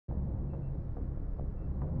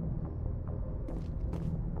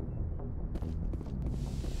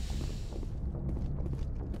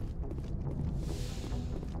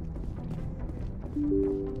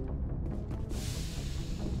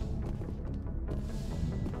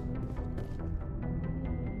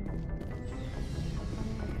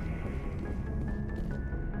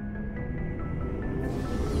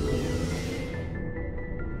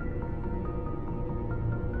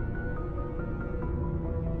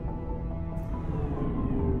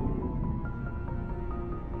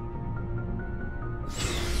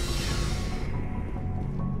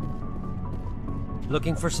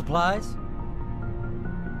Looking for supplies?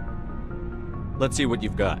 Let's see what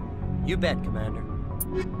you've got. You bet, Commander.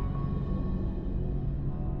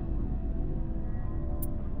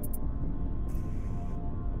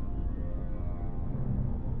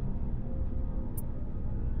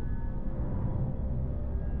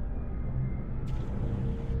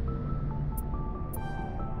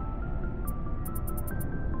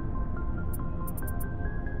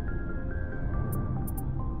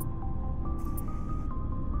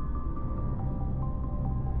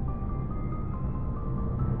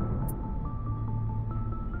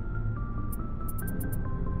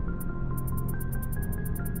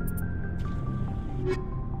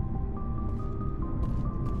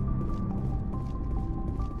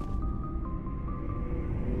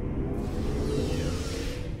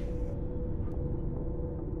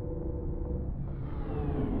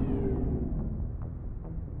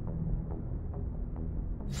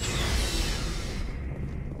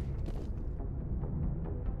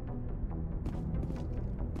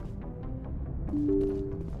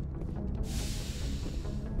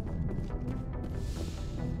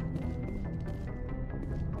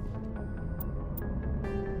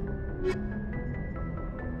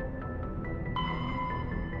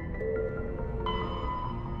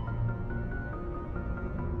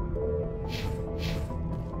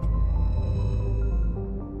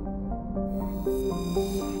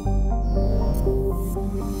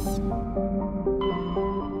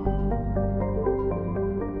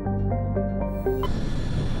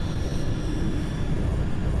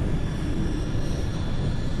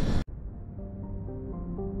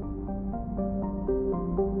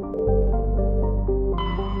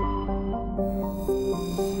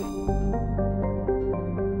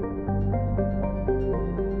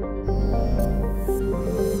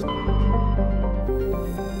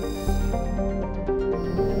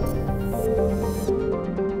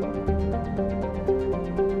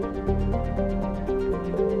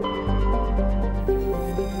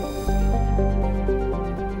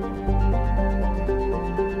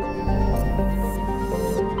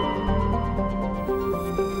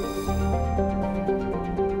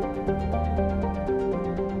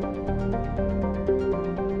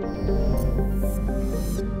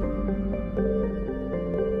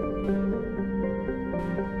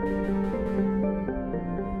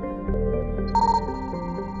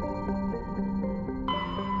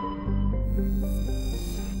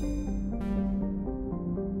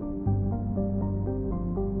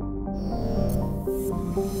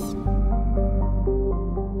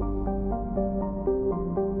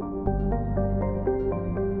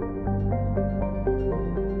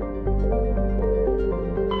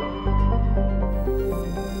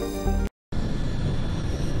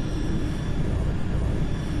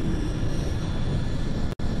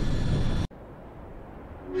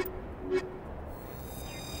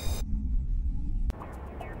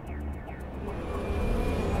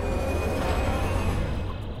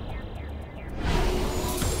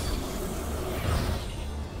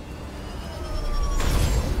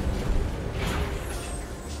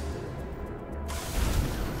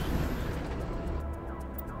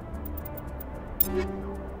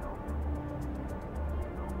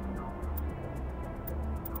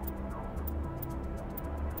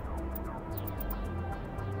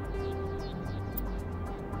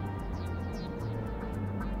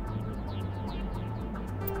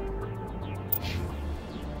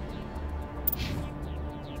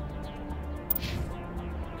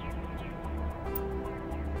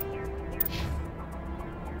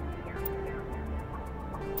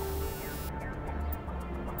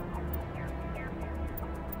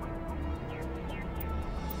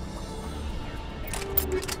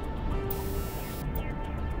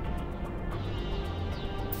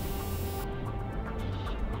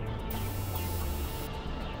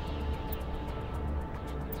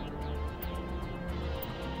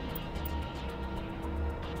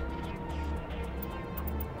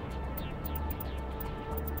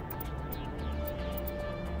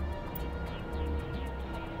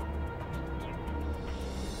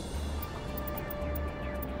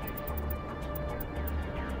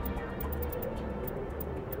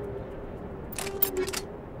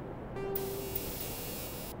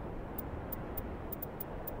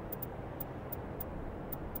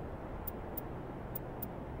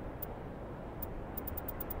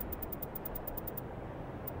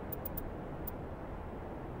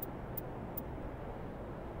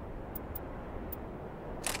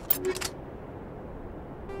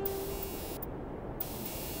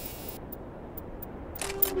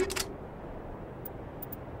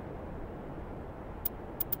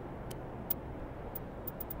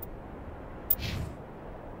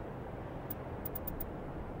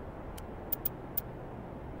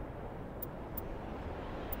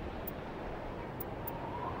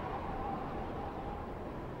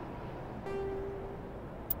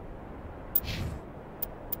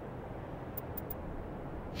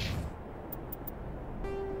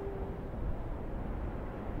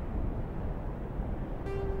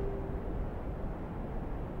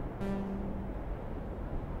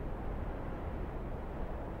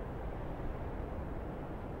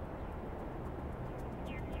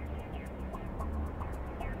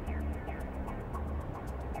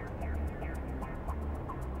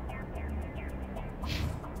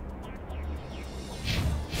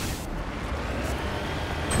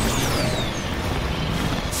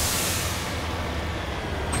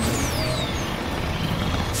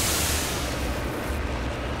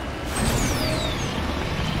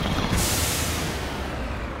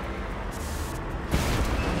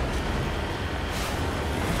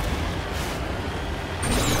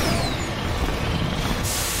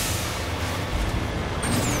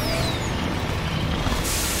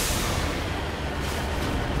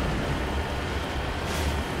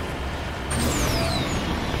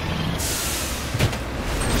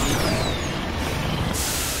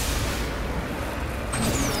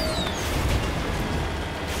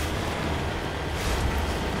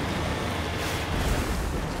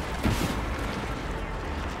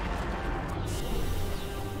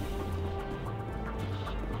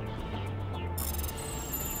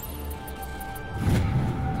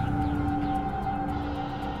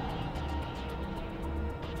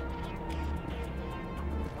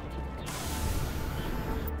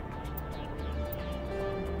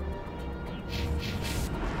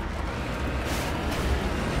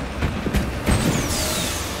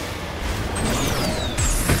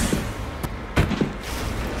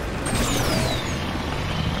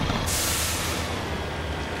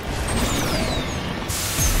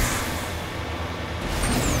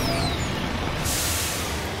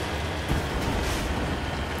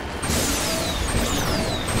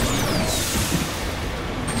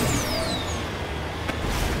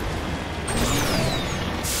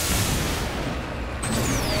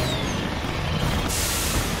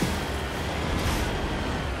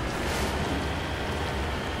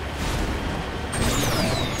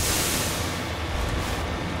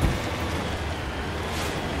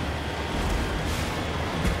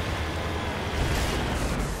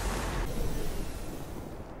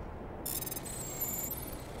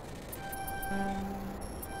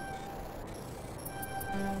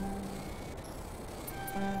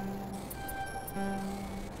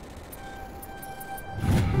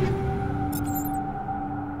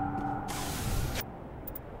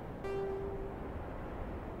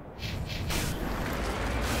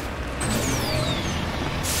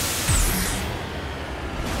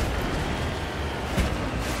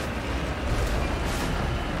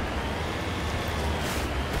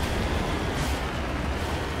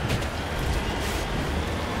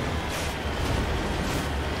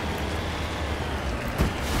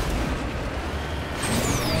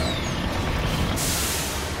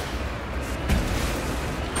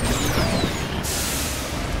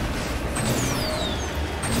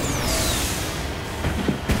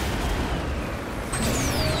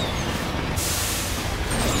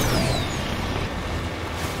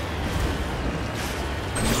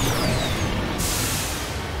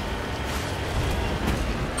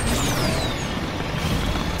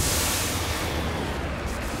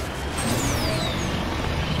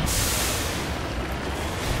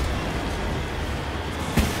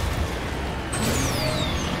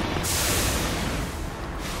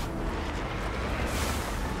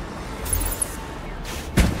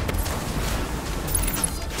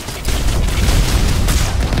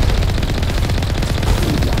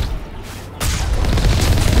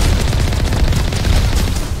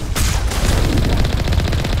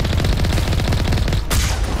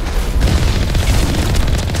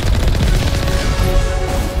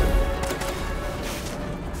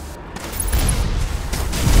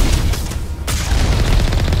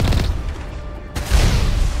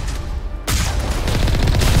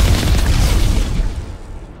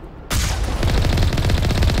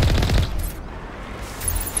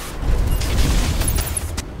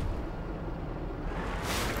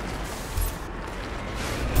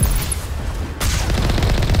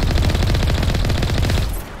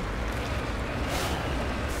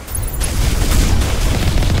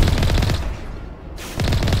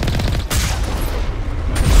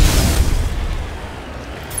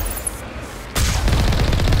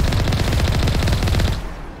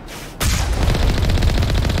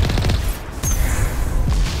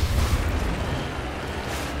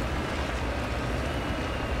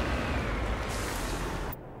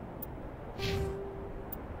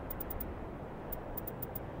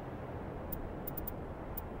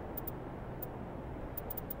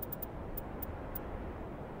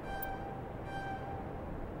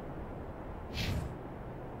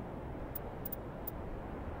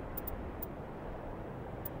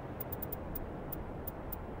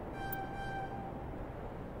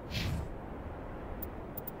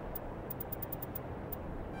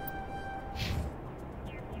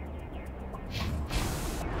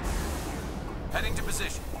 Heading to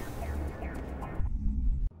position.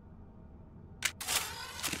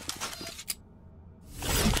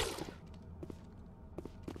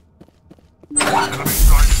 Enemy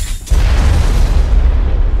sighted.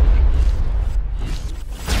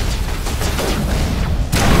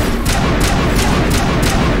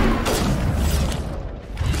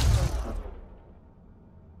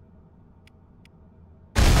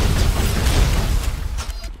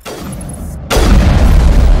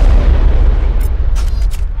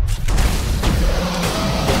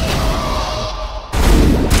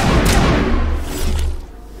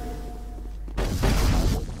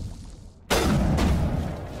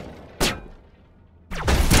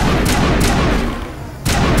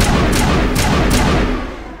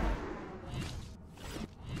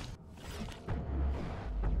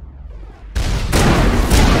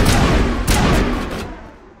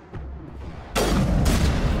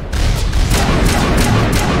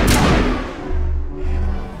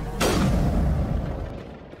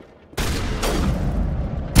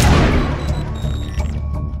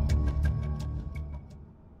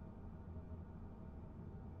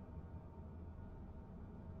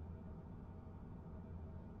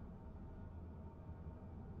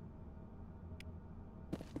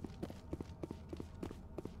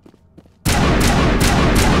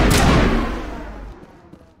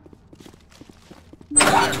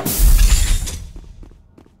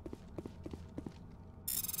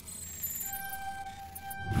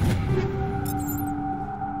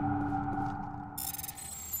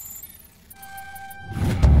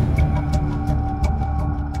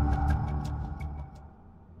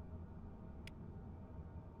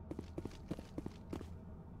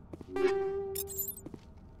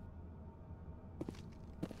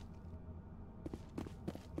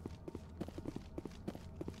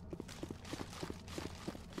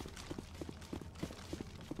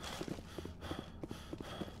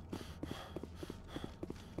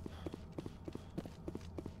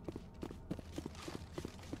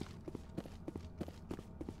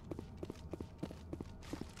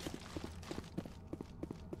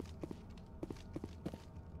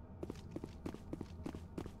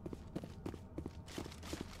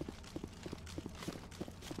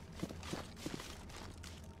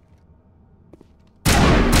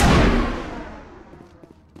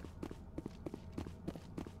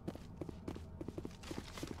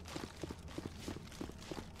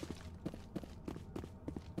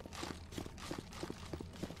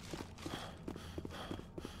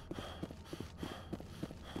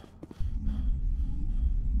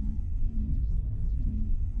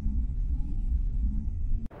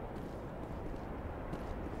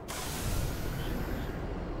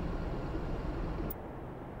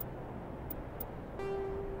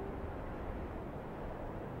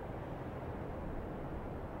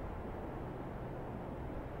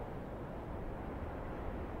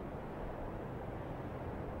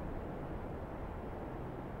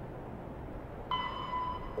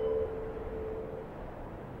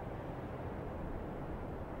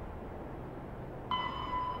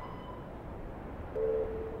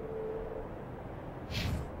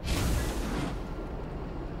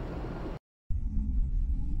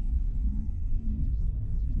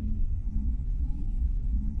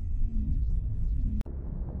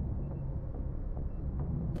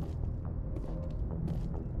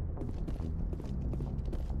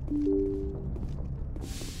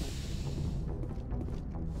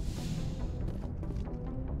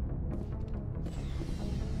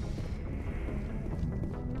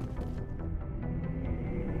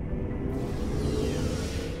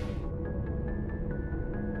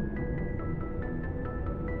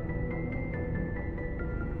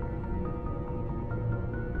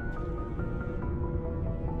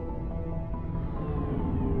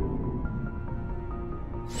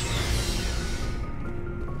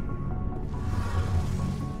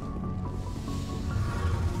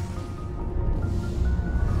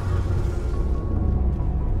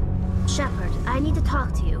 Shepard, I need to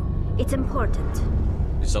talk to you. It's important.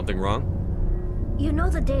 Is something wrong? You know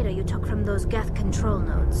the data you took from those Geth control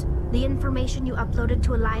nodes? The information you uploaded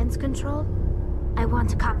to Alliance Control? I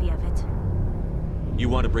want a copy of it. You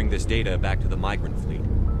want to bring this data back to the migrant fleet?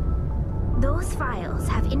 Those files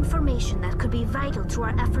have information that could be vital to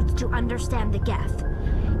our efforts to understand the Geth.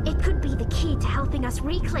 It could be the key to helping us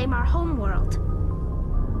reclaim our homeworld.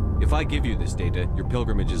 If I give you this data, your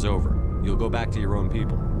pilgrimage is over. You'll go back to your own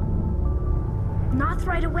people. Not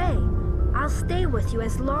right away. I'll stay with you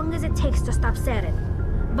as long as it takes to stop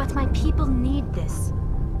Saren. But my people need this.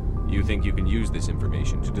 You think you can use this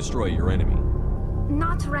information to destroy your enemy?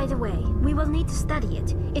 Not right away. We will need to study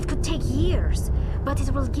it. It could take years, but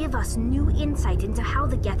it will give us new insight into how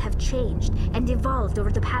the Geth have changed and evolved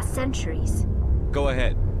over the past centuries. Go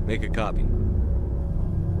ahead. Make a copy.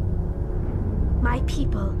 My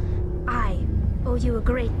people, I owe you a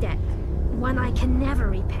great debt. One I can never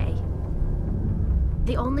repay.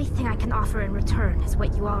 The only thing I can offer in return is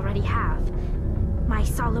what you already have. My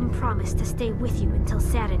solemn promise to stay with you until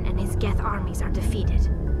Saren and his Geth armies are defeated.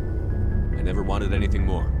 I never wanted anything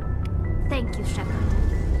more. Thank you, Shepard.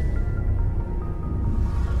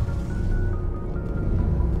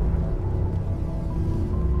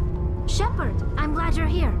 Shepard, I'm glad you're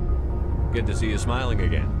here. Good to see you smiling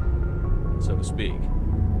again, so to speak.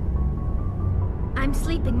 I'm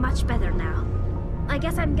sleeping much better now. I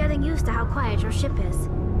guess I'm getting used to how quiet your ship is.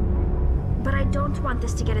 But I don't want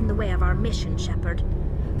this to get in the way of our mission, Shepard.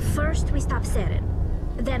 First, we stop Saren.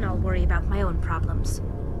 Then I'll worry about my own problems.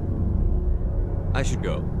 I should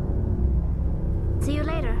go. See you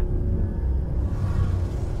later.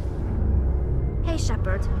 Hey,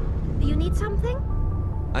 Shepard. You need something?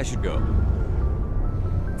 I should go.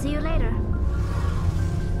 See you later.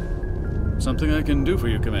 Something I can do for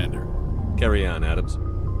you, Commander. Carry on, Adams.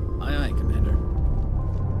 Aye, aye, Commander.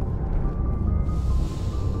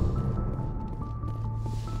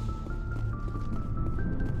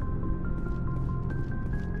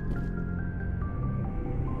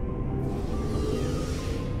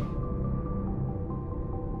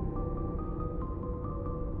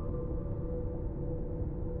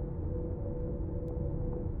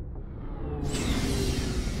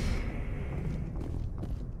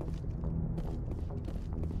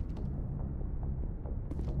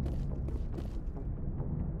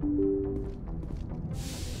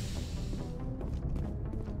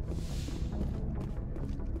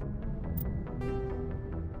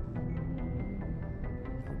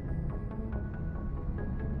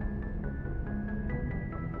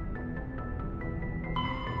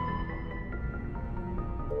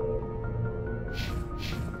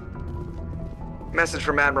 Message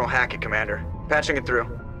from Admiral Hackett, Commander. Patching it through.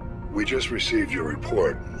 We just received your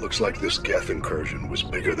report. Looks like this Geth incursion was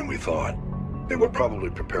bigger than we thought. They were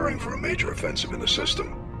probably preparing for a major offensive in the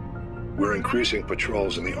system. We're increasing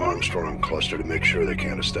patrols in the Armstrong cluster to make sure they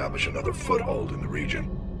can't establish another foothold in the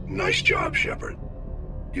region. Nice job, Shepard.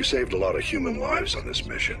 You saved a lot of human lives on this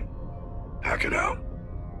mission. Hackett out.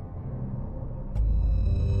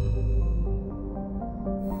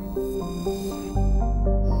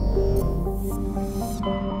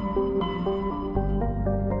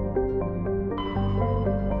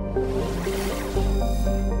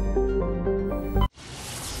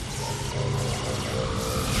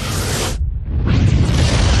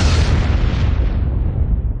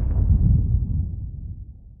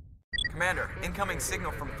 Commander, incoming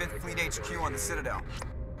signal from 5th Fleet HQ on the Citadel.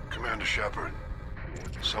 Commander Shepard,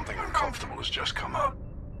 something uncomfortable has just come up.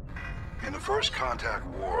 In the First Contact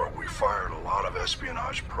War, we fired a lot of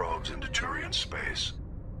espionage probes into Turian space.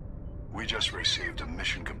 We just received a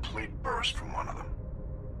mission complete burst from one of them.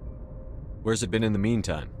 Where's it been in the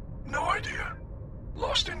meantime? No idea.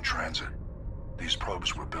 Lost in transit. These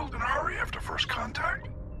probes were built in a hurry after First Contact.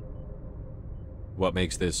 What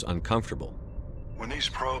makes this uncomfortable? When these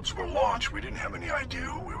probes were launched, we didn't have any idea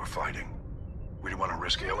who we were fighting. We didn't want to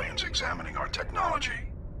risk aliens examining our technology.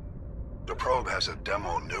 The probe has a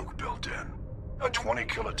demo nuke built in. A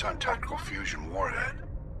 20-kiloton tactical fusion warhead.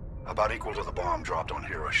 About equal to the bomb dropped on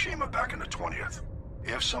Hiroshima back in the 20th.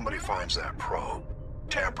 If somebody finds that probe,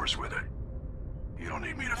 tampers with it, you don't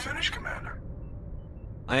need me to finish, Commander.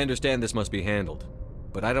 I understand this must be handled,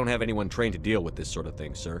 but I don't have anyone trained to deal with this sort of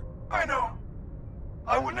thing, sir. I know.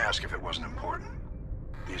 I wouldn't ask if it wasn't important.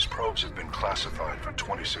 These probes have been classified for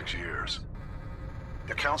 26 years.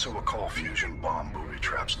 The Council will call fusion bomb booby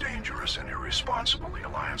traps dangerous and irresponsible. The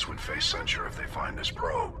Alliance would face censure if they find this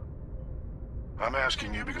probe. I'm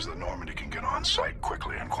asking you because the Normandy can get on site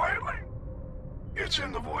quickly and quietly. It's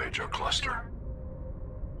in the Voyager cluster.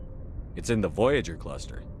 It's in the Voyager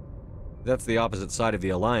cluster. That's the opposite side of the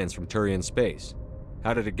Alliance from Turian space.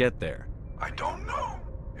 How did it get there? I don't know.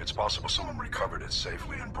 It's possible someone recovered it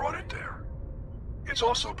safely and brought it there. It's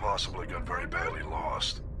also possible it got very badly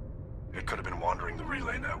lost. It could have been wandering the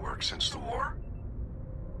relay network since the war.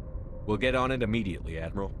 We'll get on it immediately,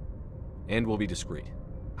 Admiral. And we'll be discreet.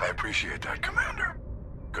 I appreciate that, Commander.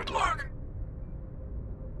 Good luck.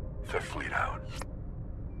 Fifth Fleet out.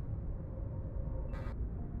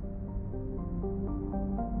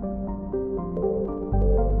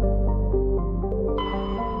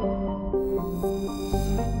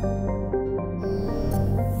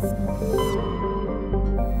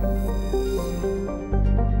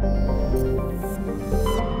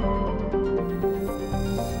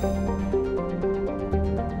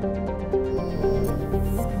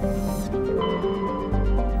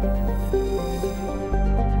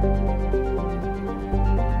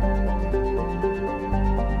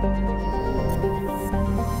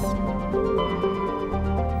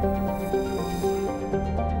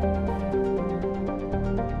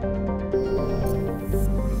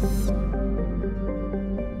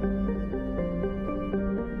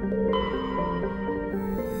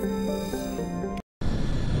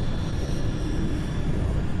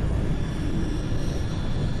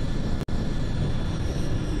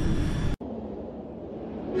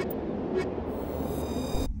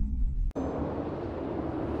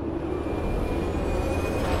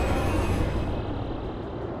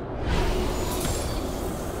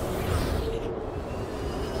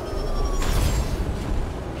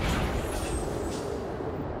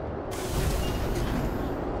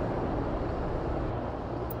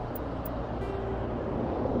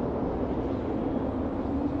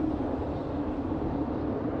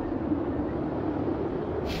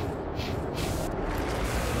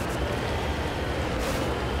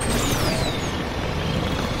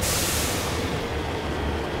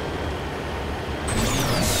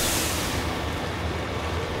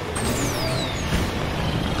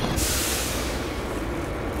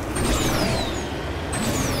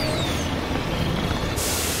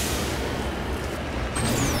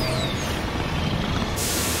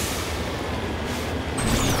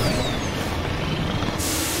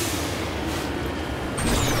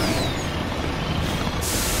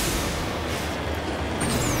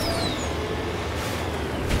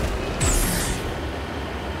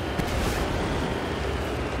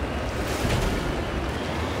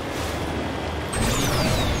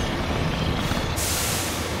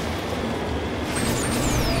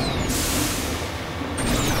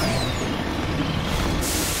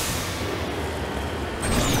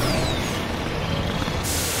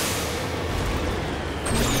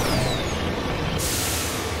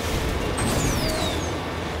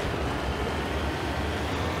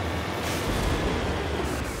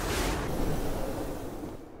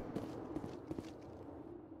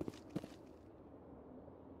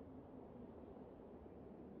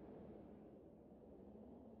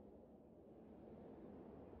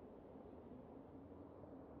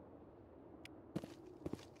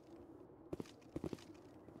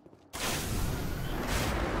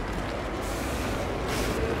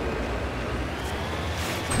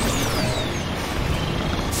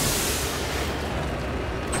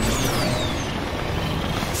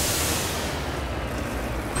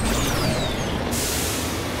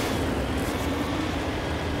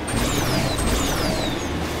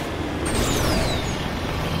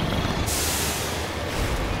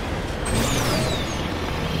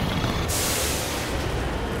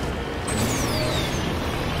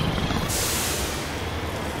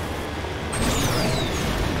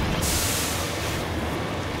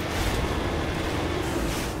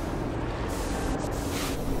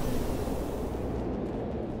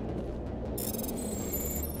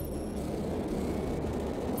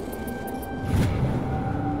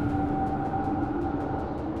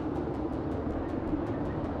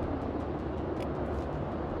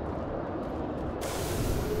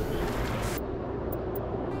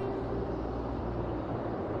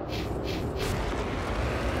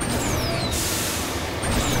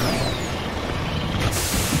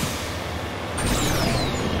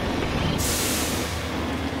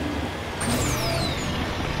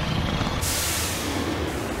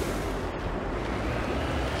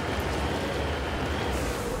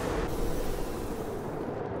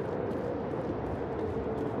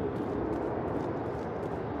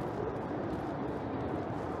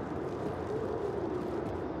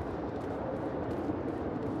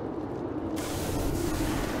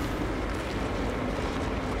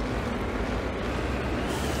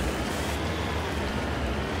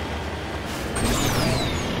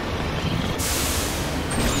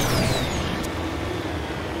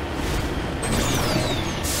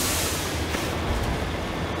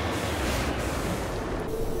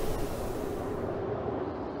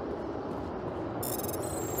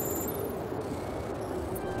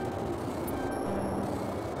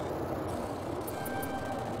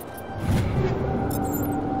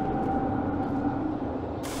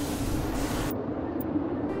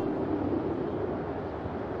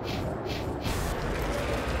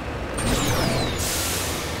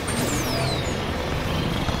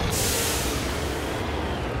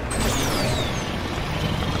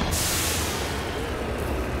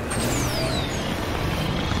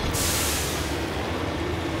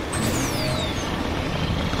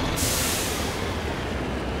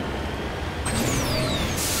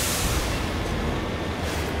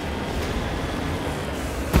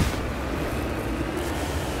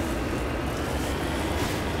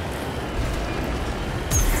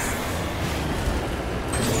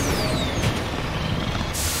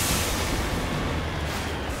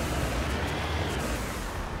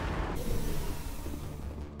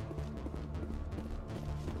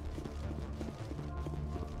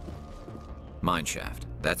 mineshaft.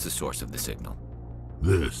 That's the source of the signal.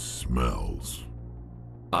 This smells.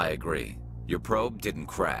 I agree. Your probe didn't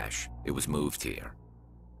crash. It was moved here.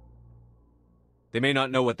 They may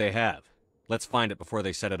not know what they have. Let's find it before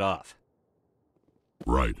they set it off.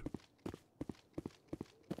 Right.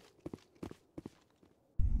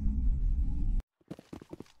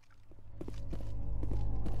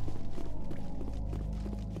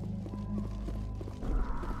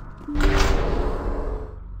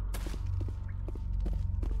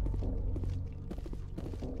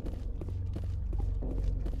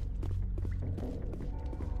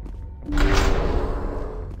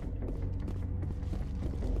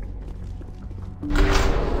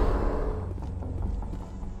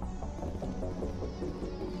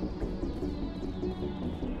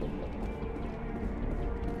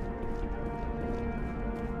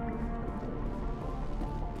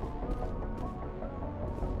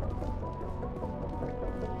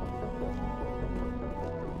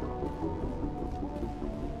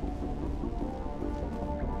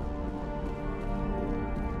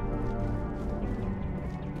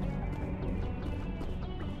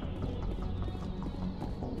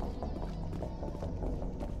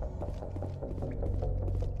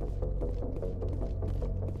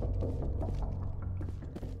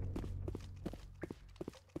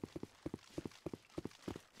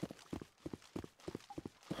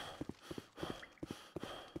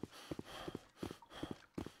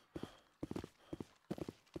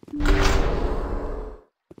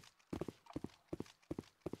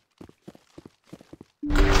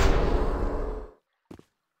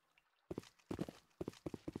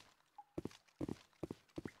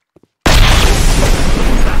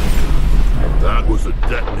 That was a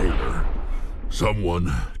detonator.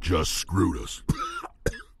 Someone just screwed us.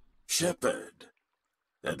 Shepard,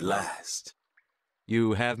 at last.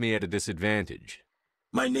 You have me at a disadvantage.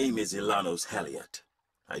 My name is Ilanos Halliot.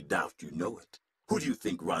 I doubt you know it. Who do you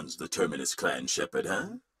think runs the Terminus clan, Shepard,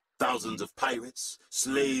 huh? Thousands of pirates,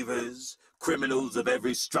 slavers, criminals of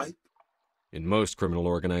every stripe? In most criminal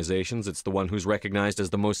organizations, it's the one who's recognized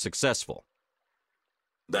as the most successful.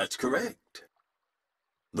 That's correct.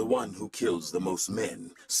 The one who kills the most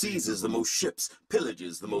men, seizes the most ships,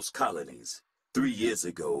 pillages the most colonies. 3 years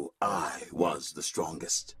ago, I was the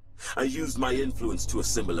strongest. I used my influence to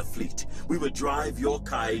assemble a fleet. We would drive your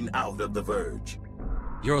kind out of the Verge.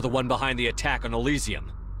 You're the one behind the attack on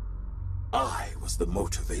Elysium. I was the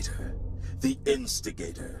motivator, the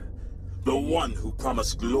instigator, the one who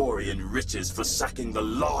promised glory and riches for sacking the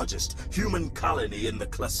largest human colony in the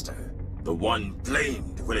cluster. The one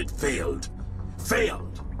blamed when it failed.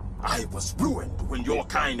 Failed! I was ruined when your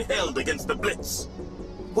kind held against the Blitz.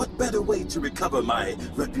 What better way to recover my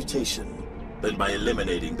reputation than by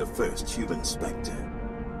eliminating the first human Spectre?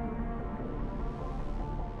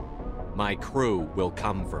 My crew will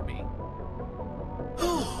come for me.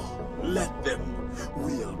 Let them.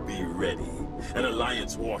 We'll be ready. An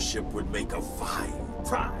Alliance warship would make a fine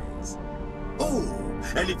prize. Oh,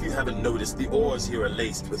 and if you haven't noticed, the ores here are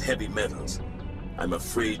laced with heavy metals. I'm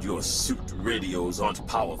afraid your suit radios aren't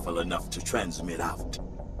powerful enough to transmit out.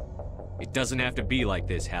 It doesn't have to be like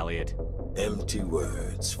this, Halliot. Empty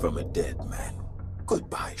words from a dead man.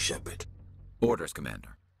 Goodbye, Shepard. Orders,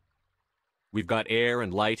 Commander. We've got air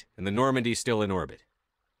and light, and the Normandy's still in orbit.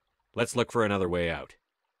 Let's look for another way out.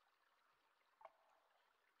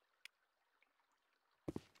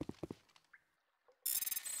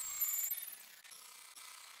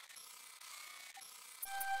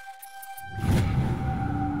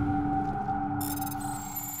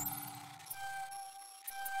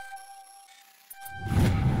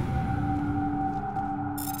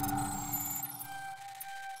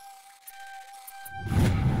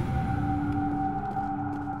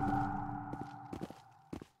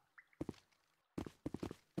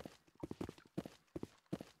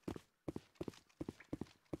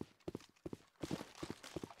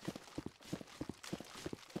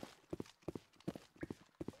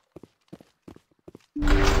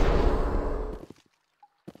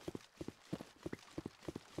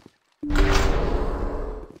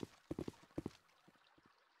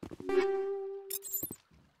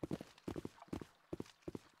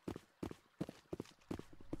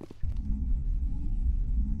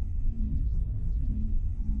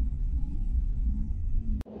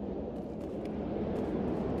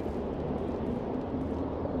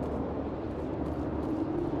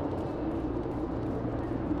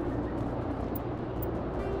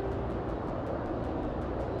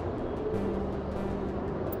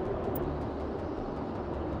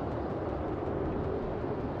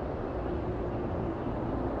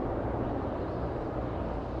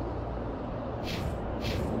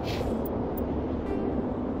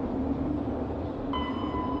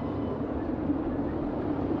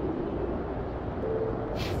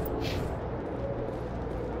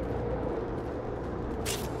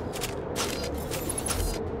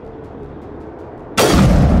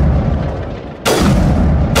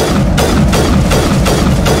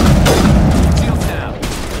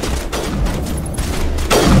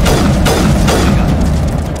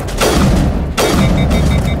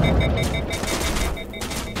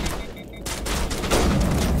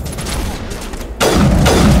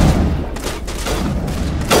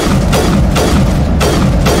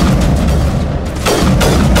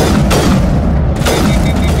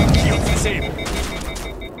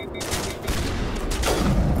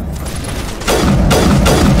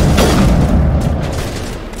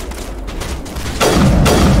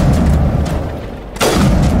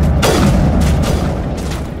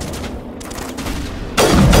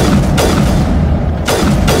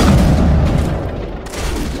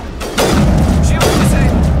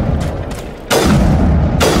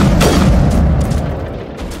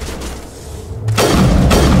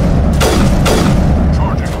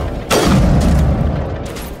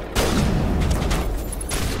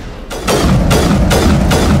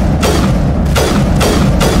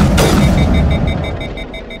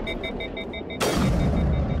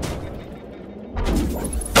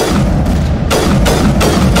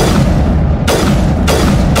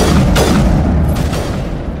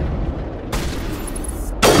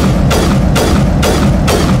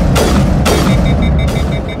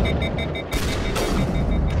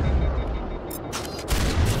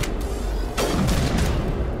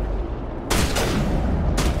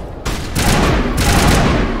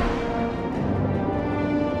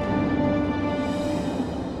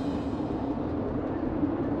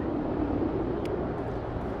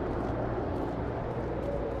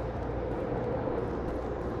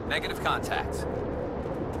 Negative contact.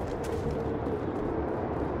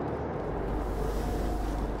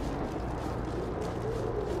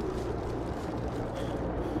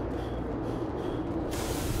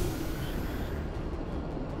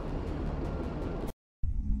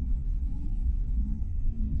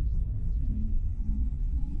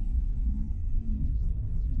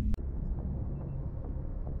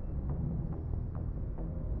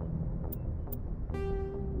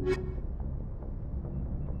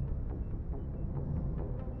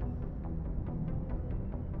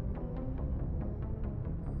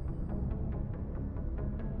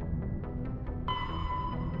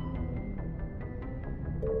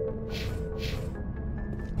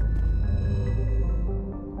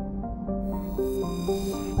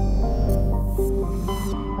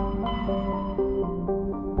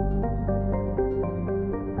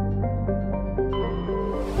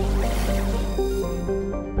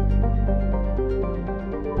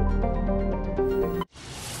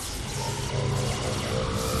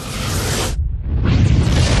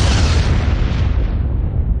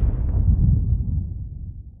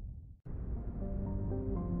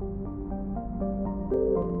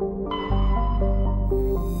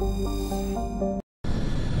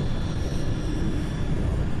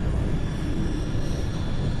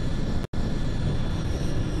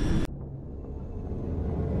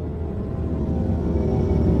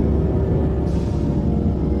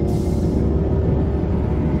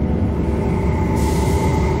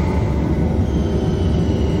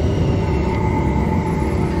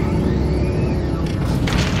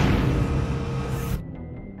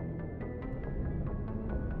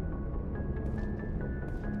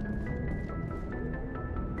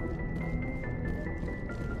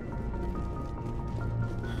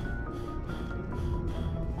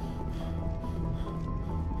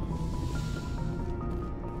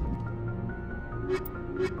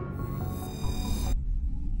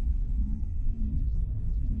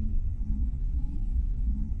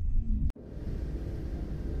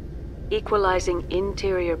 Equalizing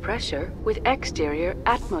interior pressure with exterior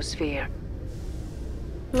atmosphere.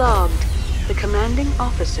 Logged. The commanding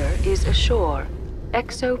officer is ashore.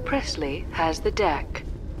 Exo Presley has the deck.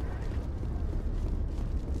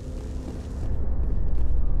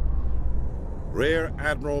 Rear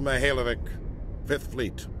Admiral Mihailovic, 5th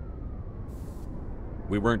Fleet.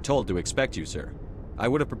 We weren't told to expect you, sir. I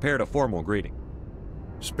would have prepared a formal greeting.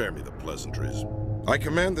 Spare me the pleasantries. I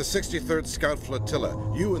command the 63rd Scout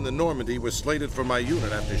Flotilla. You and the Normandy were slated for my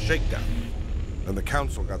unit after shakedown. And the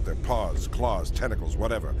Council got their paws, claws, tentacles,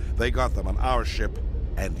 whatever. They got them on our ship,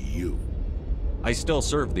 and you. I still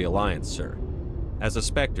serve the Alliance, sir. As a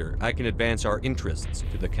Spectre, I can advance our interests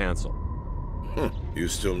to the Council. You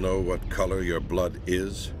still know what color your blood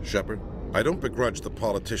is, Shepard? I don't begrudge the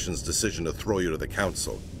politician's decision to throw you to the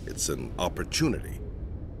Council. It's an opportunity.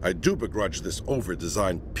 I do begrudge this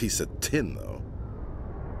over-designed piece of tin, though.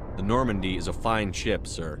 The Normandy is a fine ship,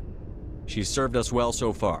 sir. She's served us well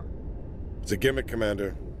so far. It's a gimmick,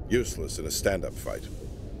 Commander. Useless in a stand-up fight.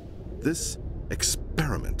 This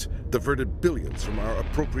experiment diverted billions from our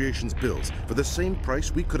appropriations bills. For the same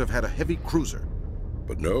price, we could have had a heavy cruiser.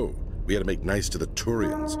 But no, we had to make nice to the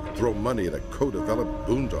Turians, throw money at a co-developed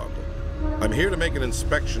boondoggle. I'm here to make an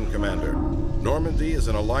inspection, Commander. Normandy is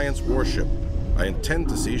an Alliance warship. I intend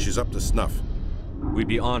to see she's up to snuff. We'd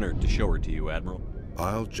be honored to show her to you, Admiral.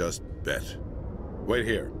 I'll just bet. Wait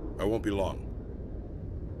here. I won't be long.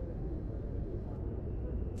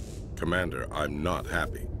 Commander, I'm not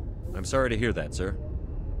happy. I'm sorry to hear that, sir.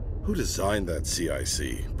 Who designed that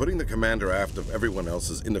CIC? Putting the commander aft of everyone else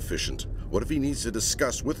is inefficient. What if he needs to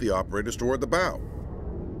discuss with the operators toward the bow?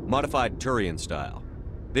 Modified Turian style.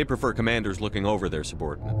 They prefer commanders looking over their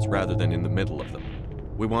subordinates rather than in the middle of them.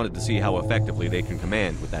 We wanted to see how effectively they can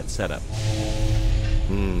command with that setup.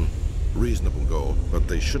 Reasonable goal, but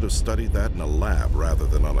they should have studied that in a lab rather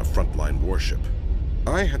than on a frontline warship.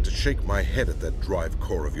 I had to shake my head at that drive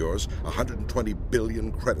core of yours. 120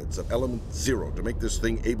 billion credits of element 0 to make this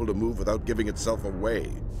thing able to move without giving itself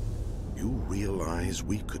away. You realize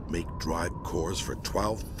we could make drive cores for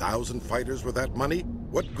 12,000 fighters with that money?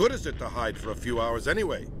 What good is it to hide for a few hours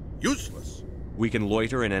anyway? Useless. We can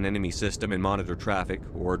loiter in an enemy system and monitor traffic,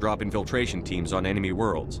 or drop infiltration teams on enemy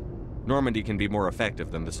worlds. Normandy can be more effective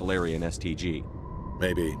than the Solarian STG.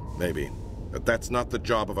 Maybe. But that's not the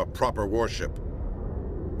job of a proper warship.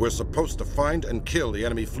 We're supposed to find and kill the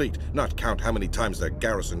enemy fleet, not count how many times their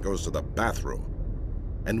garrison goes to the bathroom.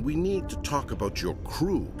 And we need to talk about your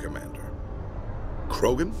crew, Commander.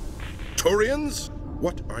 Krogan? Turians?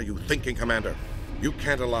 What are you thinking, Commander? You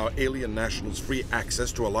can't allow alien nationals free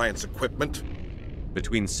access to Alliance equipment?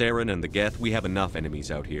 Between Saren and the Geth, we have enough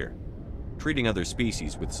enemies out here. Treating other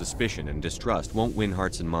species with suspicion and distrust won't win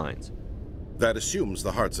hearts and minds. That assumes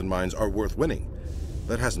the hearts and minds are worth winning.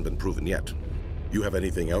 That hasn't been proven yet. You have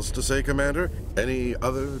anything else to say, Commander? Any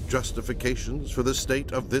other justifications for the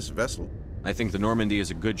state of this vessel? I think the Normandy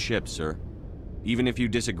is a good ship, sir. Even if you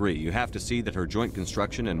disagree, you have to see that her joint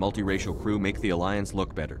construction and multiracial crew make the Alliance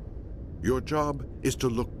look better. Your job is to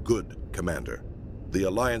look good, Commander. The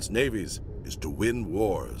Alliance navies is to win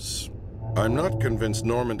wars. I'm not convinced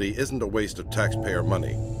Normandy isn't a waste of taxpayer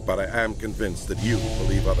money, but I am convinced that you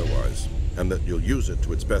believe otherwise, and that you'll use it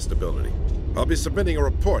to its best ability. I'll be submitting a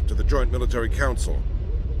report to the Joint Military Council.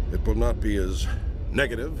 It will not be as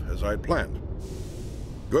negative as I'd planned.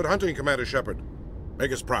 Good hunting, Commander Shepard.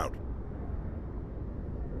 Make us proud.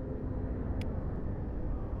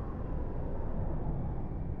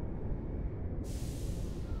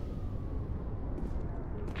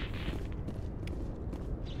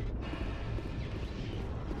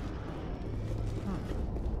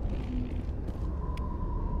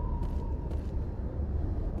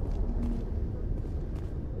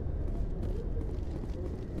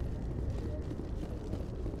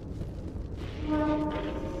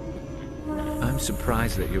 I'm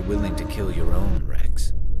surprised that you're willing to kill your own,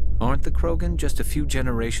 Rex. Aren't the Krogan just a few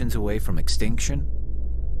generations away from extinction?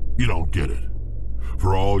 You don't get it.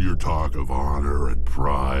 For all your talk of honor and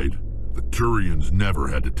pride, the Turians never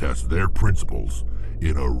had to test their principles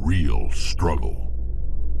in a real struggle.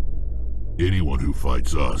 Anyone who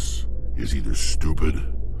fights us is either stupid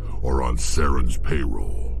or on Saren's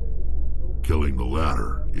payroll. Killing the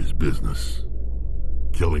latter is business.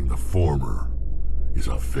 Killing the former is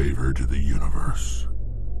a favor to the universe.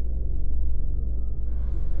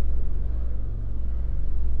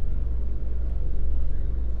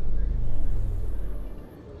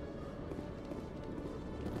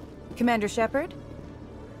 Commander Shepard?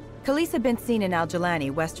 Khaleesa been seen in Al-Jalani,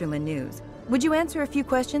 Westerland News. Would you answer a few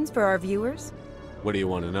questions for our viewers? What do you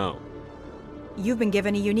want to know? You've been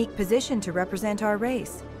given a unique position to represent our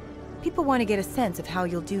race. People want to get a sense of how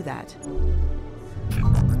you'll do that.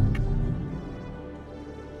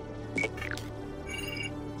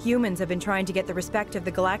 Humans have been trying to get the respect of the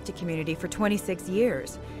galactic community for 26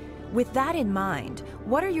 years. With that in mind,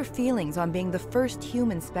 what are your feelings on being the first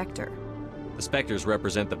human Spectre? The Spectres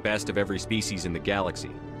represent the best of every species in the galaxy.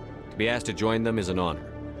 To be asked to join them is an honor.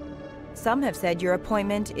 Some have said your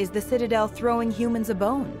appointment is the Citadel throwing humans a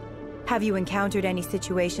bone. Have you encountered any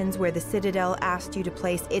situations where the Citadel asked you to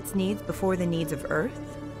place its needs before the needs of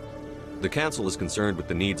Earth? The Council is concerned with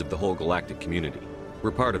the needs of the whole galactic community. We're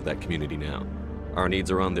part of that community now. Our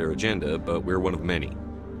needs are on their agenda, but we're one of many.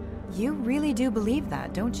 You really do believe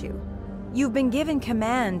that, don't you? You've been given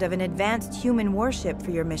command of an advanced human warship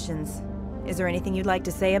for your missions. Is there anything you'd like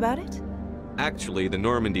to say about it? Actually, the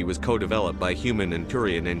Normandy was co-developed by human and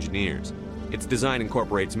Turian engineers. Its design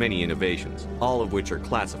incorporates many innovations, all of which are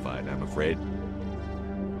classified, I'm afraid.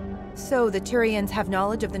 So the Turians have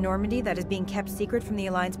knowledge of the Normandy that is being kept secret from the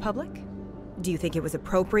Alliance public? Do you think it was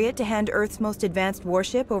appropriate to hand Earth's most advanced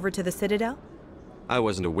warship over to the Citadel? I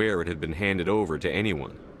wasn't aware it had been handed over to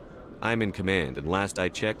anyone. I'm in command, and last I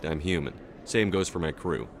checked, I'm human. Same goes for my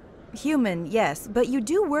crew. Human, yes, but you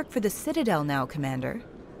do work for the Citadel now, Commander.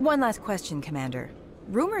 One last question, Commander.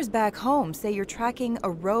 Rumors back home say you're tracking a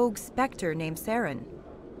rogue Spectre named Saren.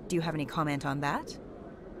 Do you have any comment on that?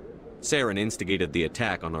 Saren instigated the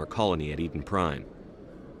attack on our colony at Eden Prime.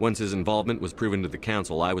 Once his involvement was proven to the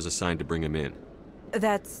Council, I was assigned to bring him in.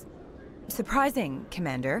 That's surprising,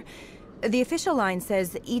 Commander. The official line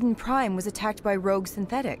says Eden Prime was attacked by rogue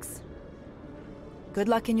synthetics. Good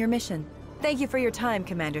luck in your mission. Thank you for your time,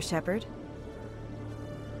 Commander Shepard.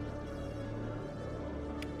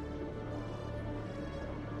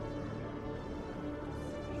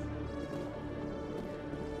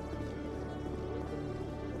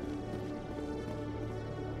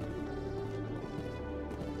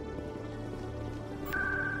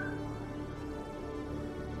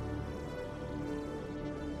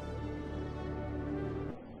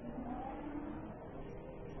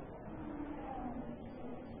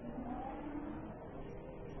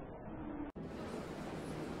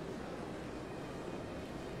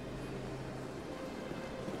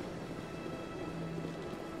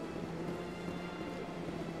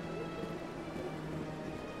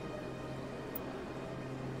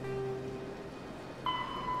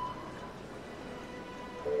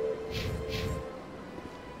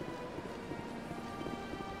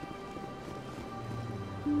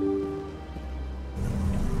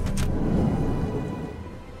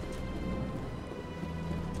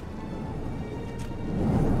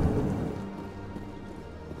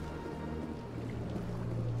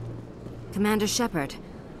 Commander Shepard,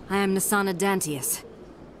 I am Nasana Dantius.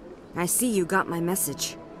 I see you got my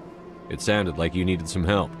message. It sounded like you needed some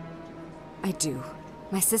help. I do.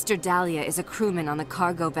 My sister Dahlia is a crewman on the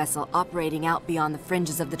cargo vessel operating out beyond the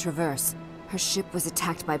fringes of the Traverse. Her ship was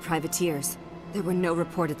attacked by privateers. There were no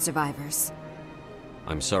reported survivors.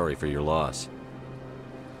 I'm sorry for your loss.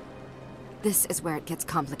 This is where it gets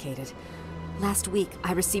complicated. Last week,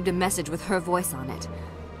 I received a message with her voice on it.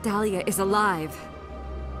 Dahlia is alive.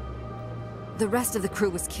 The rest of the crew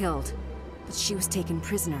was killed, but she was taken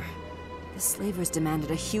prisoner. The slavers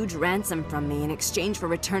demanded a huge ransom from me in exchange for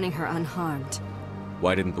returning her unharmed.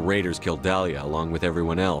 Why didn't the raiders kill Dahlia along with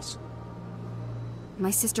everyone else?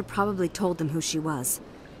 My sister probably told them who she was.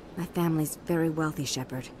 My family's very wealthy,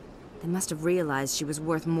 Shepard. They must have realized she was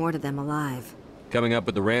worth more to them alive. Coming up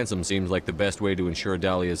with the ransom seems like the best way to ensure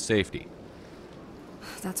Dahlia's safety.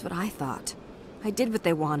 That's what I thought. I did what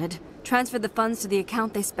they wanted, transferred the funds to the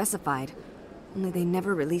account they specified. Only they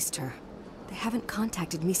never released her. They haven't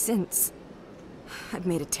contacted me since. I've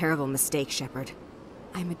made a terrible mistake, Shepard.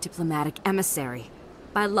 I'm a diplomatic emissary.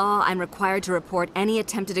 By law, I'm required to report any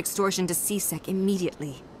attempted extortion to CSEC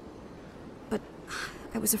immediately. But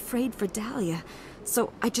I was afraid for Dahlia,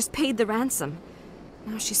 so I just paid the ransom.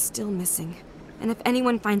 Now she's still missing. And if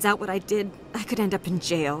anyone finds out what I did, I could end up in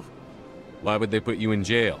jail. Why would they put you in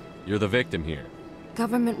jail? You're the victim here.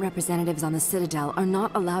 Government representatives on the Citadel are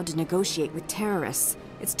not allowed to negotiate with terrorists.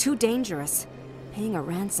 It's too dangerous. Paying a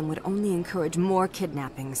ransom would only encourage more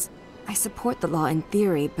kidnappings. I support the law in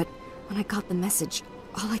theory, but when I got the message,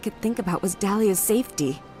 all I could think about was Dahlia's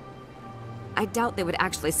safety. I doubt they would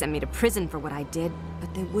actually send me to prison for what I did,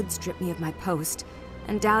 but they would strip me of my post,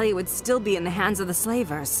 and Dahlia would still be in the hands of the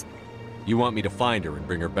slavers. You want me to find her and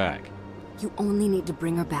bring her back? You only need to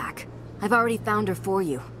bring her back. I've already found her for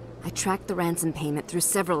you. I tracked the ransom payment through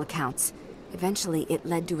several accounts. Eventually, it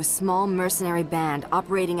led to a small mercenary band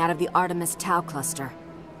operating out of the Artemis Tau cluster.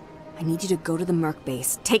 I need you to go to the Merc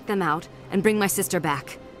base, take them out, and bring my sister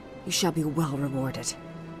back. You shall be well rewarded.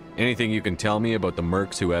 Anything you can tell me about the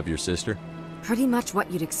mercs who have your sister? Pretty much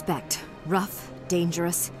what you'd expect. Rough,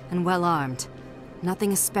 dangerous, and well-armed.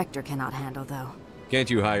 Nothing a Spectre cannot handle, though.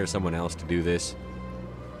 Can't you hire someone else to do this?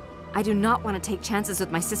 I do not want to take chances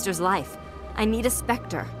with my sister's life. I need a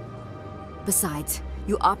Spectre. Besides,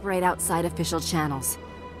 you operate outside official channels.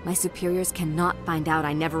 My superiors cannot find out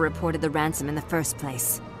I never reported the ransom in the first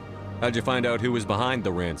place. How'd you find out who was behind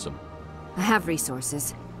the ransom? I have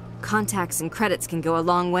resources. Contacts and credits can go a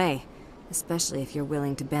long way, especially if you're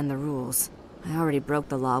willing to bend the rules. I already broke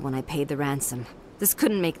the law when I paid the ransom. This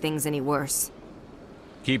couldn't make things any worse.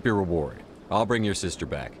 Keep your reward. I'll bring your sister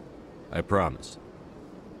back. I promise.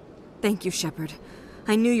 Thank you, Shepard.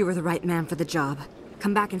 I knew you were the right man for the job.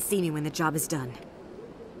 Come back and see me when the job is done.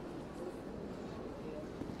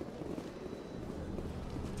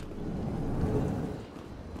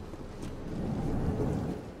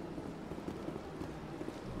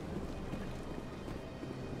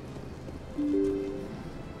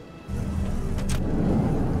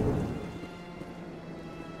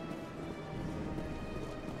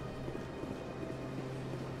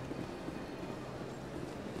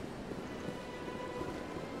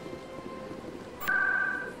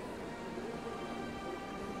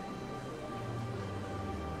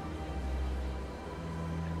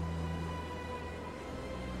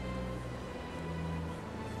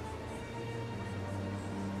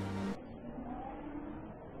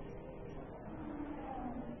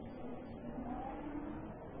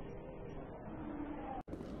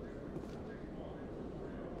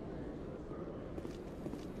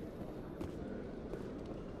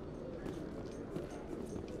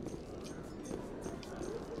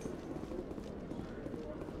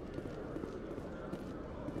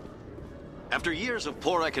 After years of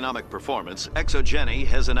poor economic performance, ExoGeni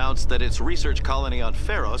has announced that its research colony on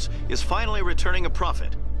Pharos is finally returning a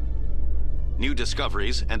profit. New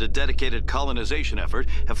discoveries and a dedicated colonization effort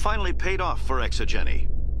have finally paid off for ExoGeni.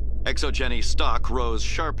 ExoGeni's stock rose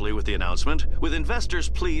sharply with the announcement, with investors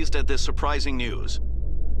pleased at this surprising news.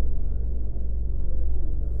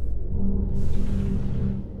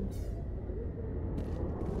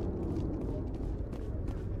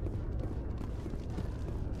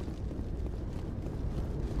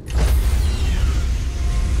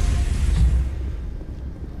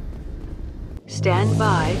 Stand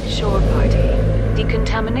by, shore party.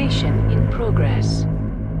 Decontamination in progress.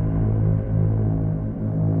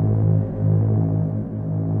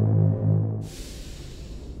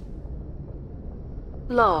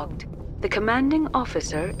 Logged. The commanding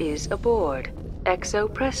officer is aboard.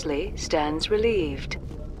 Exo Presley stands relieved.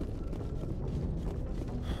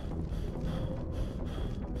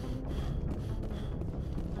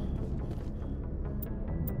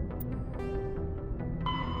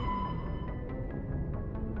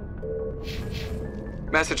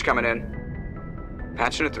 Message coming in.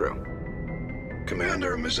 Patching it through.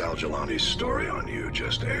 Commander, Ms. Al-Jalani's story on you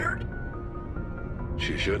just aired.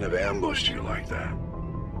 She shouldn't have ambushed you like that,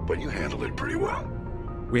 but you handled it pretty well.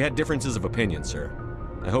 We had differences of opinion, sir.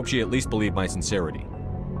 I hope she at least believed my sincerity.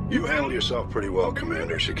 You handled yourself pretty well,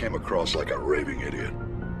 Commander. She came across like a raving idiot.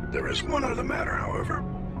 There is one other matter, however.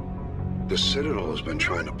 The Citadel has been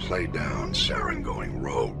trying to play down Saren going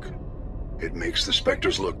rogue. It makes the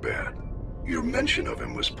Spectres look bad. Your mention of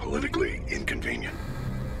him was politically inconvenient.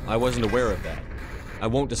 I wasn't aware of that. I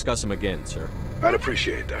won't discuss him again, sir. I'd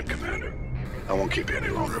appreciate that, Commander. I won't keep you any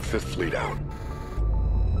longer. Fifth Fleet out.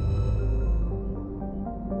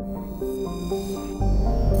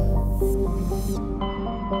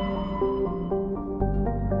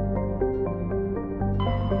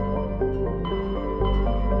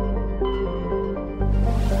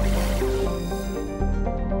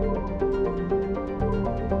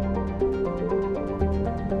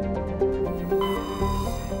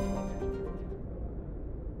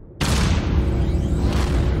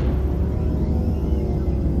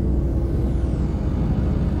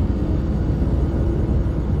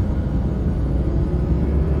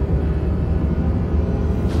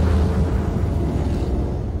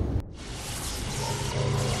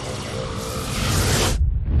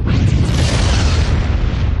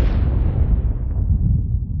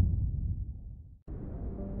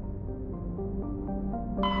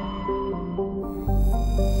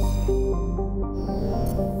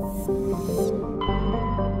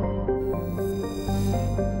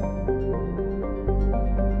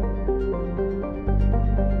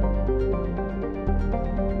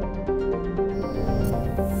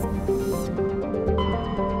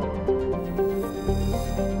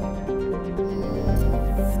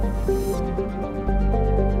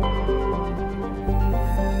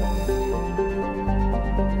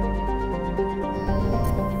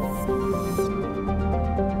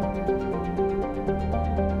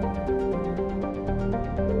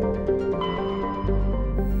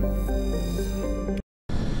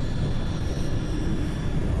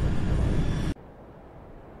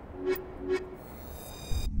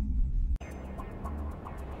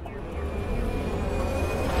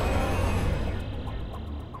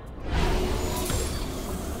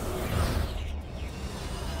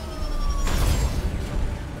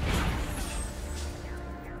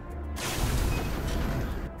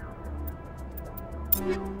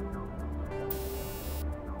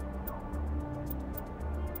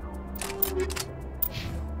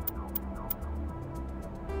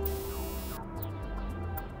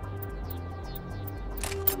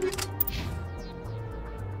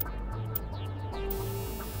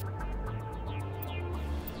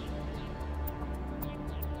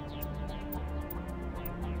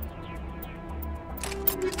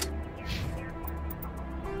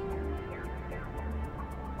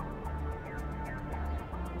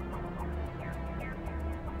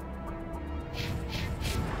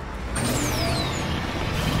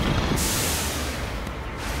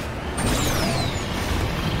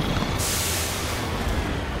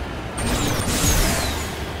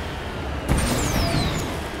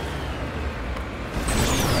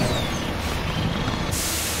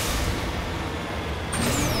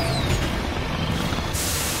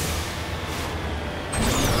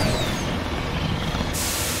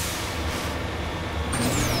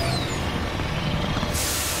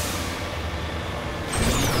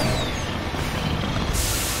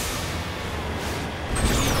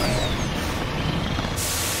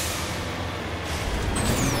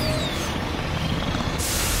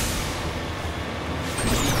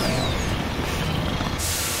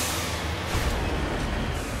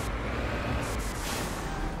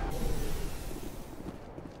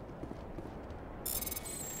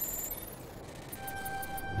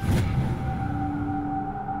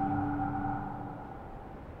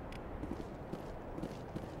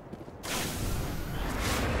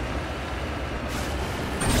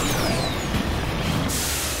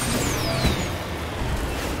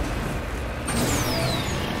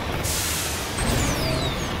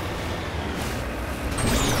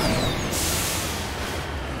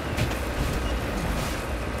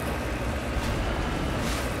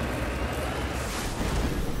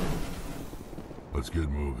 Let's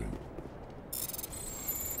get moving.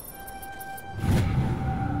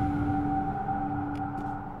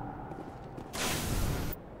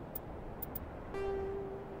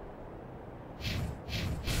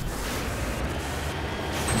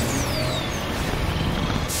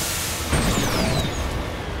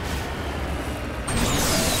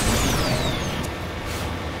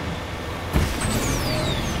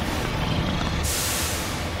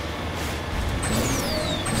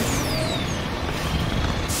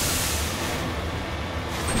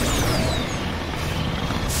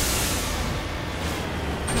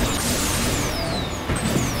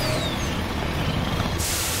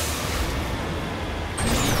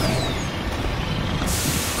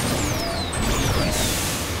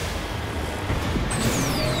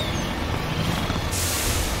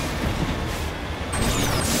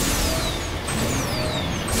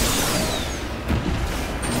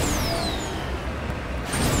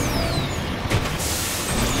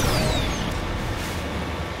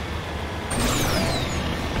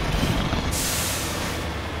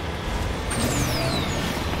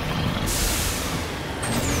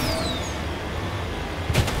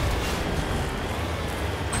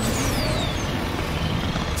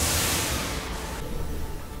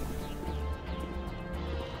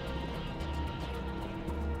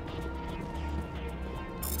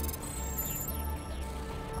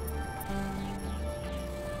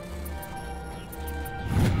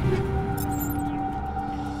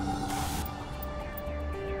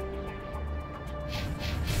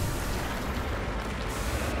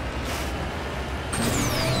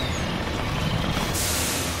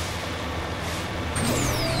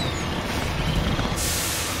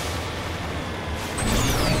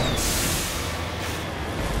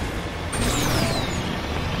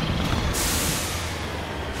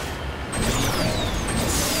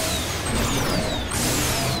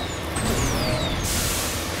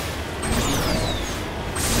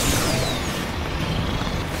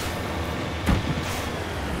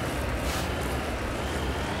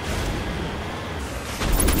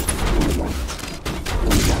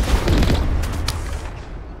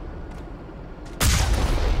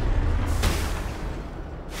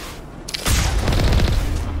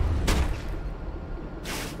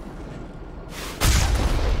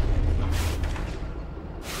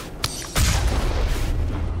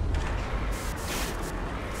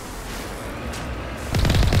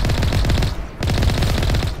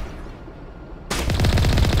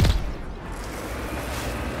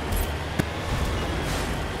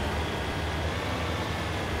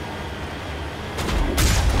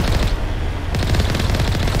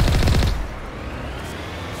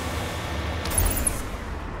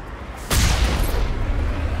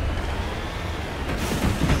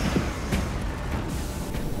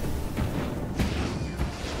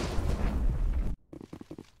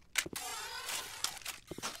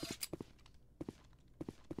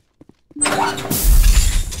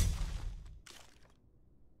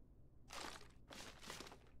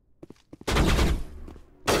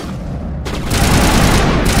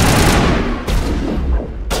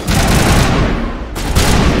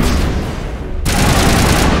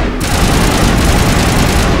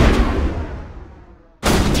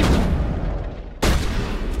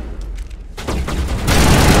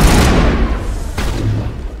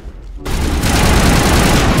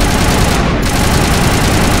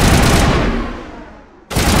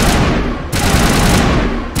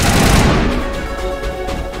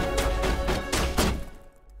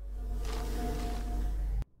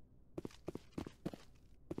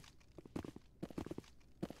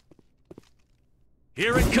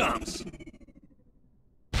 Here it comes!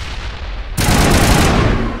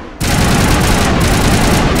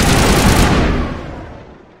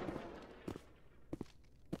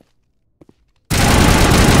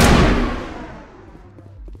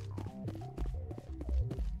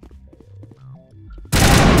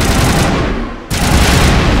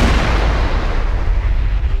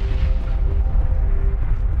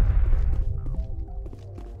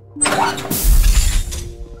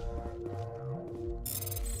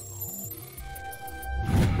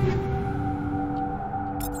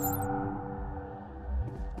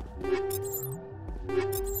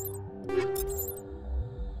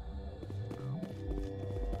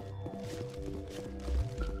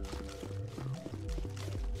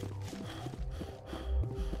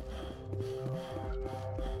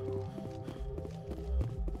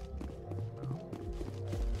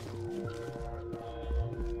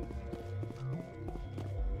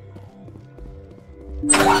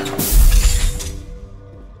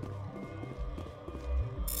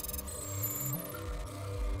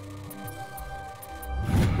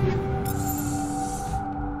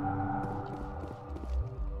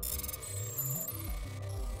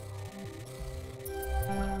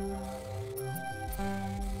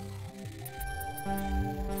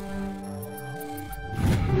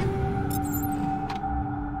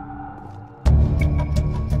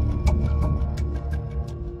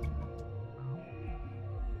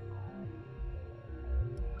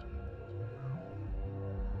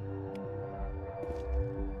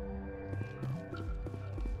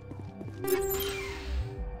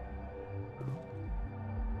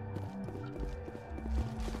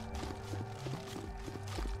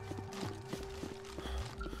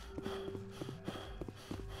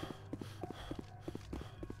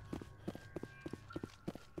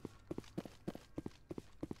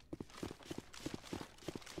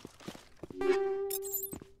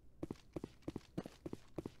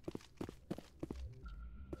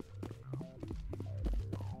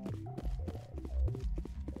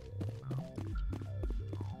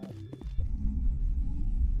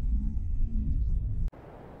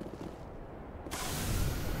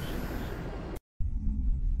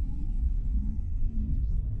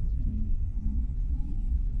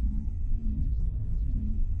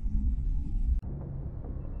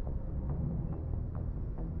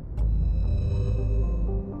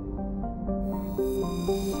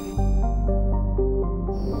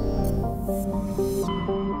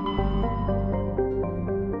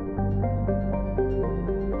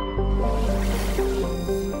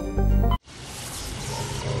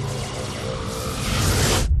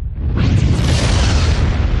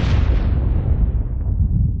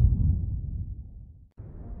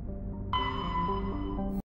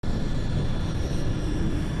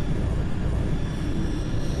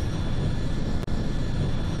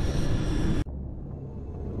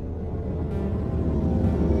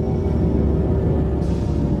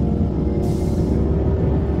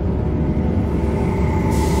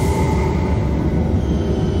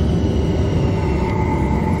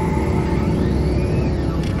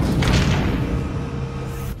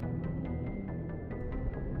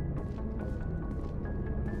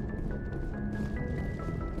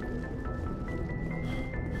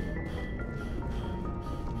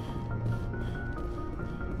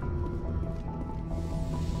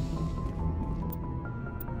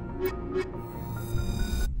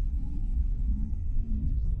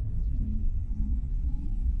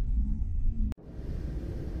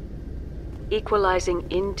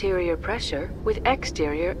 Equalizing interior pressure with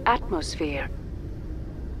exterior atmosphere.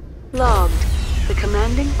 Logged. The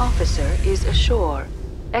commanding officer is ashore.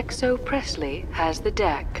 XO Presley has the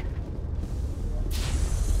deck.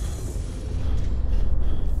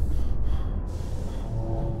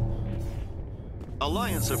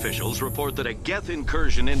 Alliance officials report that a Geth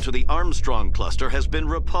incursion into the Armstrong cluster has been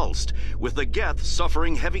repulsed, with the Geth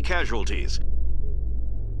suffering heavy casualties.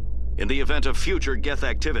 In the event of future Geth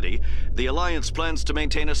activity, the Alliance plans to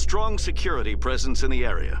maintain a strong security presence in the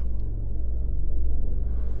area.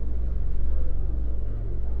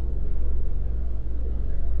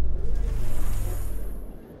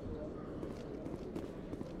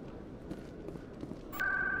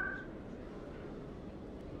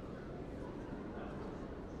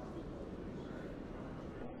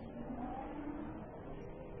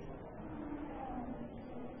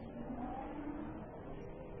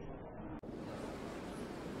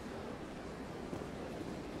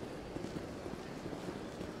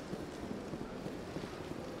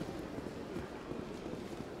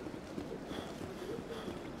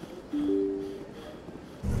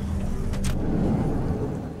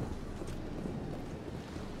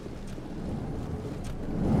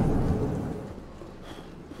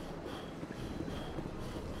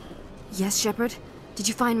 Yes, Shepard? Did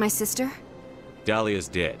you find my sister? Dahlia's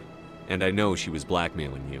dead, and I know she was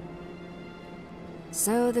blackmailing you.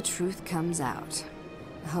 So the truth comes out.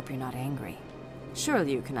 I hope you're not angry.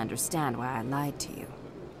 Surely you can understand why I lied to you.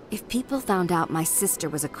 If people found out my sister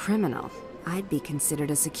was a criminal, I'd be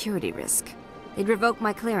considered a security risk. They'd revoke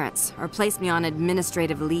my clearance, or place me on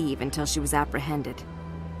administrative leave until she was apprehended.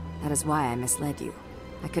 That is why I misled you.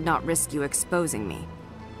 I could not risk you exposing me.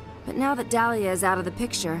 But now that Dahlia is out of the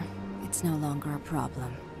picture, it's no longer a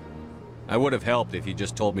problem. I would have helped if you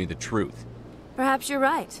just told me the truth. Perhaps you're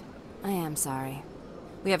right. I am sorry.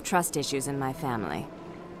 We have trust issues in my family.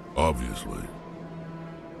 Obviously.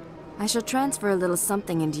 I shall transfer a little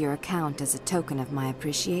something into your account as a token of my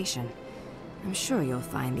appreciation. I'm sure you'll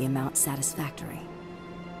find the amount satisfactory.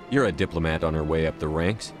 You're a diplomat on her way up the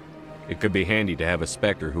ranks. It could be handy to have a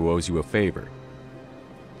Spectre who owes you a favor.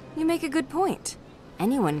 You make a good point.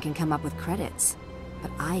 Anyone can come up with credits.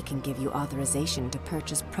 But I can give you authorization to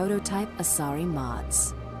purchase prototype Asari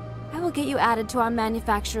mods. I will get you added to our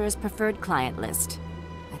manufacturer's preferred client list.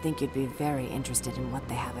 I think you'd be very interested in what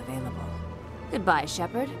they have available. Goodbye,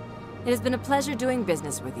 Shepard. It has been a pleasure doing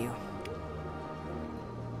business with you.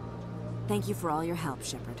 Thank you for all your help,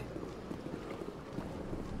 Shepard.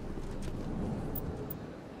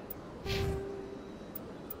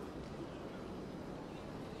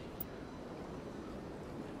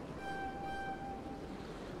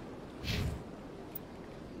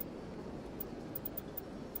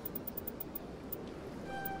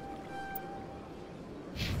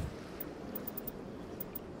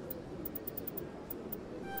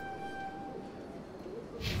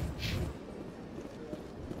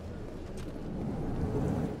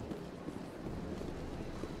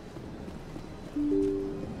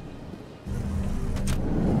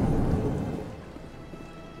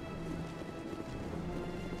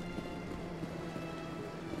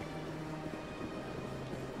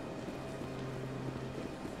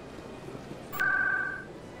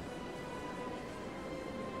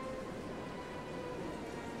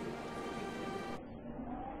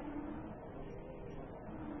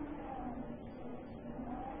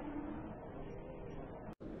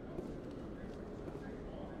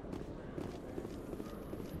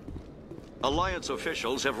 Alliance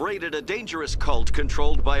officials have raided a dangerous cult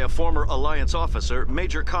controlled by a former Alliance officer,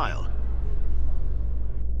 Major Kyle.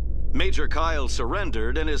 Major Kyle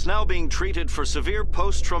surrendered and is now being treated for severe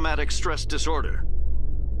post-traumatic stress disorder.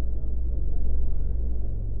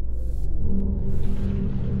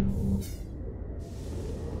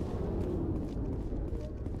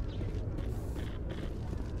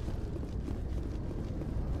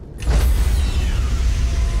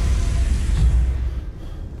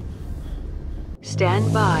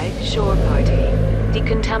 Stand by, shore party.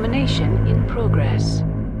 Decontamination in progress.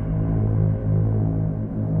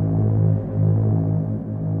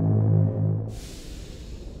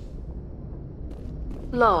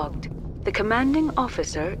 Logged. The commanding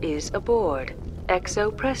officer is aboard.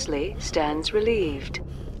 XO Presley stands relieved.